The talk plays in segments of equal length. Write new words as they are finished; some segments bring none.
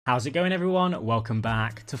How's it going, everyone? Welcome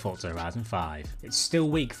back to Forza Horizon 5. It's still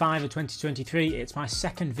week 5 of 2023. It's my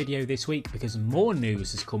second video this week because more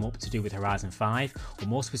news has come up to do with Horizon 5, or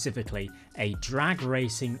more specifically, a drag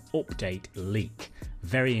racing update leak.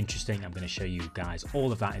 Very interesting. I'm going to show you guys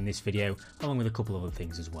all of that in this video, along with a couple of other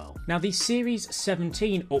things as well. Now, the Series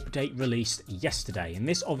 17 update released yesterday, and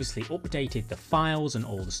this obviously updated the files and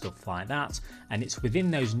all the stuff like that, and it's within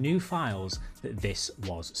those new files that this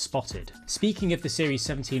was spotted. Speaking of the Series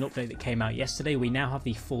 17 update that came out yesterday, we now have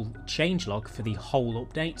the full changelog for the whole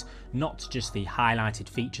update, not just the highlighted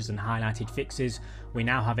features and highlighted fixes. We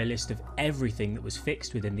now have a list of everything that was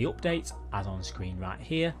fixed within the update, as on screen right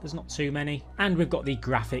here. There's not too many. And we've got the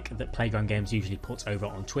graphic that Playground Games usually puts over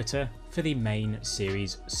on Twitter for the main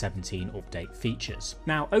Series 17 update features.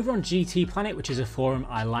 Now, over on GT Planet, which is a forum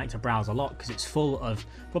I like to browse a lot because it's full of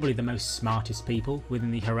probably the most smartest people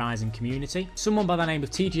within the Horizon community, someone by the name of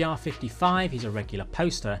TGR55, he's a regular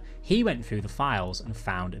poster, he went through the files and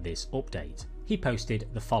found this update. He posted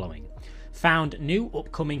the following: found new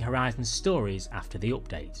upcoming Horizon stories after the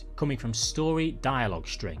update, coming from story dialogue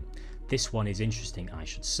string. This one is interesting, I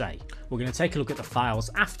should say. We're going to take a look at the files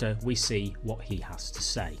after we see what he has to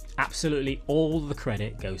say. Absolutely all the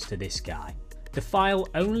credit goes to this guy. The file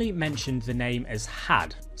only mentioned the name as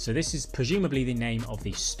HAD, so this is presumably the name of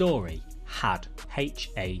the story. HAD,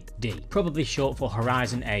 H-A-D, probably short for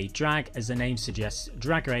Horizon A Drag, as the name suggests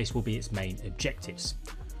drag race will be its main objectives.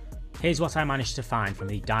 Here's what I managed to find from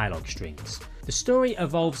the dialogue strings. The story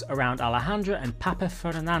evolves around Alejandra and Papa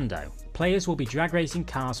Fernando. Players will be drag racing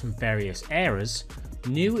cars from various eras.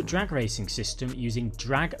 New drag racing system using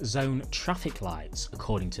drag zone traffic lights,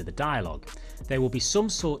 according to the dialogue. There will be some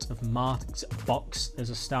sort of marked box as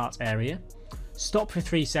a start area. Stop for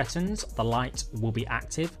 3 seconds, the light will be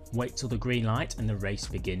active. Wait till the green light and the race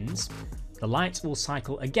begins. The light will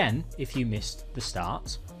cycle again if you missed the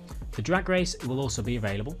start. The drag race will also be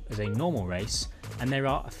available as a normal race, and there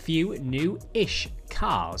are a few new-ish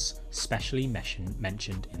cars specially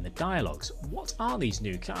mentioned in the dialogues. What are these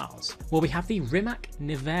new cars? Well, we have the Rimac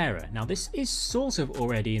Nevera. Now, this is sort of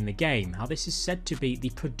already in the game. How this is said to be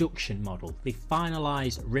the production model, the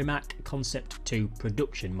finalised Rimac Concept 2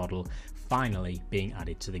 production model finally being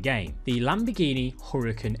added to the game. The Lamborghini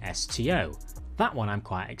Huracan STO. That one I'm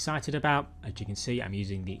quite excited about. As you can see, I'm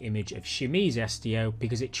using the image of Shimi's STO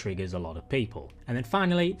because it triggers a lot of people. And then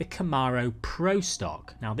finally, the Camaro Pro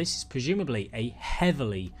Stock. Now, this is presumably a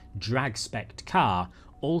heavily drag-spec'd car,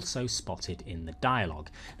 also spotted in the dialogue.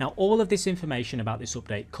 Now, all of this information about this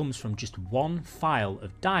update comes from just one file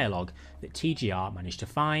of dialogue that TGR managed to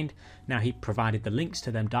find. Now, he provided the links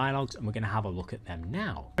to them dialogues, and we're going to have a look at them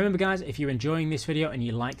now. Remember, guys, if you're enjoying this video and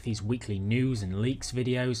you like these weekly news and leaks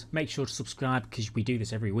videos, make sure to subscribe because we do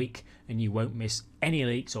this every week and you won't miss any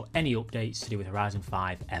leaks or any updates to do with Horizon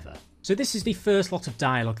 5 ever. So this is the first lot of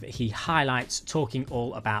dialogue that he highlights, talking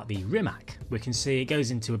all about the Rimac. We can see it goes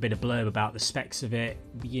into a bit of blurb about the specs of it.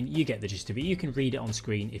 You get the gist of it. You can read it on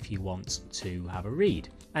screen if you want to have a read.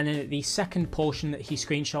 And then the second portion that he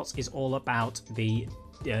screenshots is all about the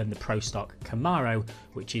Pro Stock Camaro,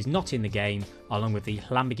 which is not in the game, along with the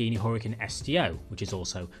Lamborghini Huracan STO, which is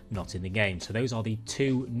also not in the game. So those are the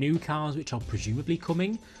two new cars which are presumably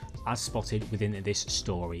coming, as spotted within this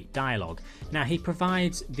story dialogue. Now, he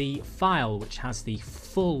provides the file which has the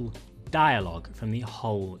full dialogue from the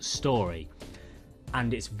whole story,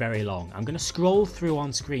 and it's very long. I'm going to scroll through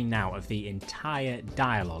on screen now of the entire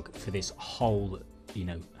dialogue for this whole,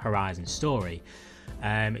 Horizon story.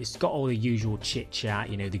 It's got all the usual chit chat,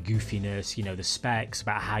 the goofiness, the specs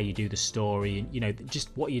about how you do the story, and just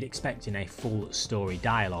what you'd expect in a full story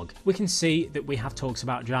dialogue. We can see that we have talks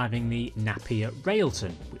about driving the Napier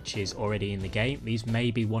Railton, which is already in the game. These may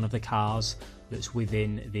be one of the cars that's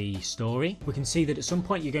within the story. We can see that at some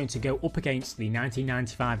point you're going to go up against the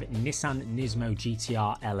 1995 Nissan Nismo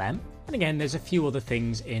GTR LM. And again, there's a few other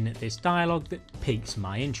things in this dialogue that piques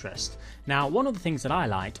my interest. Now, one of the things that I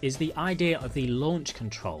liked is the idea of the launch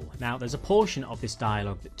control. Now, there's a portion of this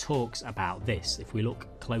dialogue that talks about this. If we look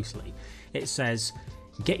closely, it says,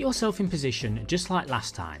 get yourself in position just like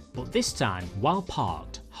last time, but this time, while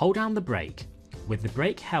parked, hold down the brake. With the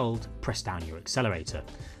brake held, press down your accelerator.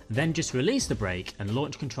 Then just release the brake and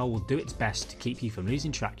launch control will do its best to keep you from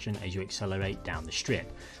losing traction as you accelerate down the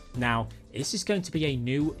strip. Now, this is going to be a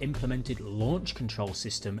new implemented launch control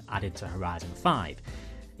system added to Horizon 5.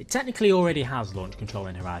 It technically already has launch control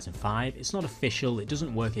in Horizon 5. It's not official, it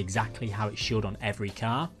doesn't work exactly how it should on every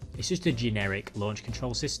car. It's just a generic launch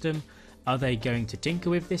control system. Are they going to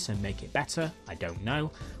tinker with this and make it better? I don't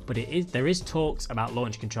know, but there is talks about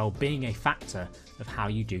launch control being a factor of how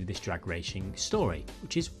you do this drag racing story,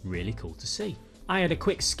 which is really cool to see. I had a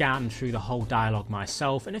quick scan through the whole dialogue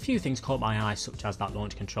myself, and a few things caught my eye, such as that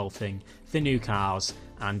launch control thing, the new cars,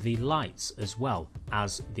 and the lights as well,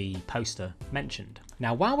 as the poster mentioned.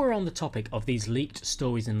 Now, while we're on the topic of these leaked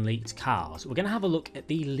stories and leaked cars, we're going to have a look at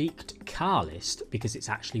the leaked car list because it's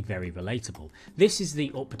actually very relatable. This is the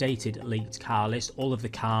updated leaked car list, all of the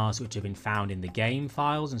cars which have been found in the game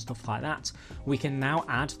files and stuff like that. We can now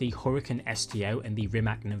add the Huracan STO and the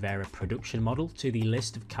Rimac Nevera production model to the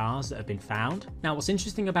list of cars that have been found. Now, what's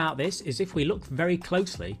interesting about this is if we look very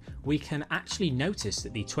closely, we can actually notice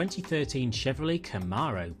that the 2013 Chevrolet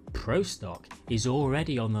Camaro Pro Stock is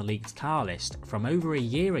already on the leaked car list from over a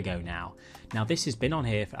year ago now. Now, this has been on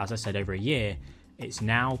here for, as I said, over a year. It's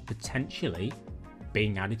now potentially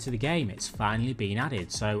being added to the game. It's finally been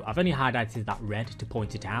added. So I've only highlighted that red to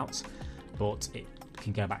point it out, but it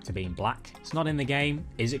can go back to being black. It's not in the game.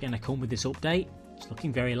 Is it going to come with this update? It's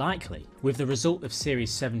looking very likely. With the result of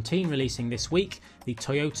Series 17 releasing this week, the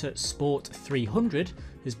Toyota Sport 300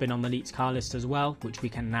 has been on the leaked car list as well, which we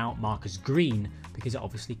can now mark as green because it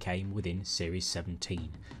obviously came within Series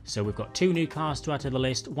 17. So we've got two new cars to add to the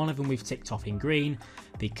list. One of them we've ticked off in green.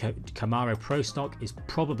 The Camaro Pro Stock is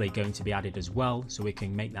probably going to be added as well, so we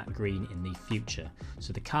can make that green in the future.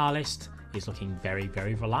 So the car list is looking very,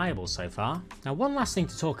 very reliable so far. Now, one last thing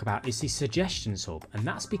to talk about is the suggestions hub, and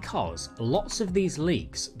that's because lots of these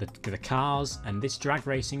leaks, the cars and this drag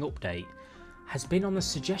racing update, has been on the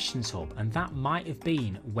suggestions hub, and that might have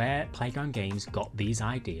been where Playground Games got these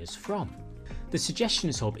ideas from. The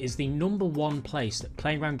suggestions hub is the #1 place that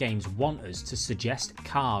Playground Games want us to suggest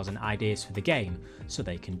cars and ideas for the game so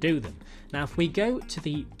they can do them. Now, if we go to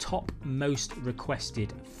the top most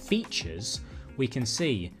requested features, we can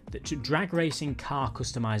see that drag racing car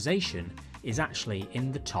customization is actually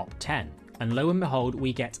in the top 10. And lo and behold,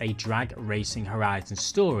 we get a drag racing Horizon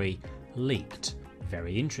story leaked.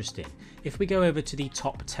 Very interesting. If we go over to the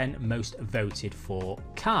top 10 most voted for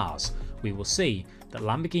cars, we will see that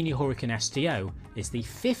Lamborghini Huracan STO is the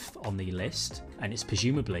 5th on the list, and it's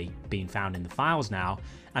presumably being found in the files now,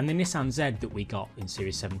 and the Nissan Z that we got in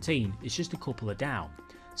Series 17 is just a couple of down.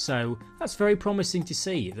 So that's very promising to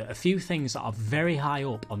see that a few things that are very high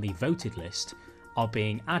up on the voted list are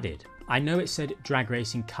being added. I know it said drag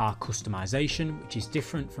racing car customization, which is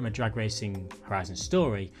different from a drag racing Horizon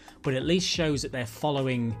story, but at least shows that they're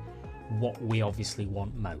following what we obviously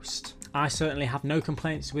want most. I certainly have no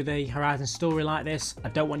complaints with a Horizon story like this. I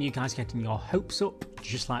don't want you guys getting your hopes up,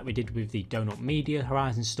 just like we did with the Donut Media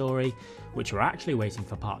Horizon story, which we're actually waiting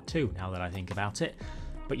for part 2 now that I think about it.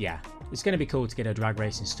 But yeah, it's going to be cool to get a drag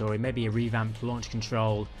racing story, maybe a revamped launch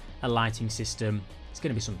control, a lighting system. It's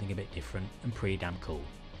going to be something a bit different and pretty damn cool.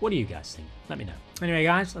 What do you guys think? Let me know. Anyway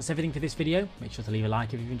guys, that's everything for this video. Make sure to leave a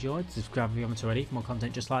like if you've enjoyed, subscribe if you haven't already for more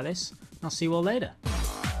content just like this, and I'll see you all later.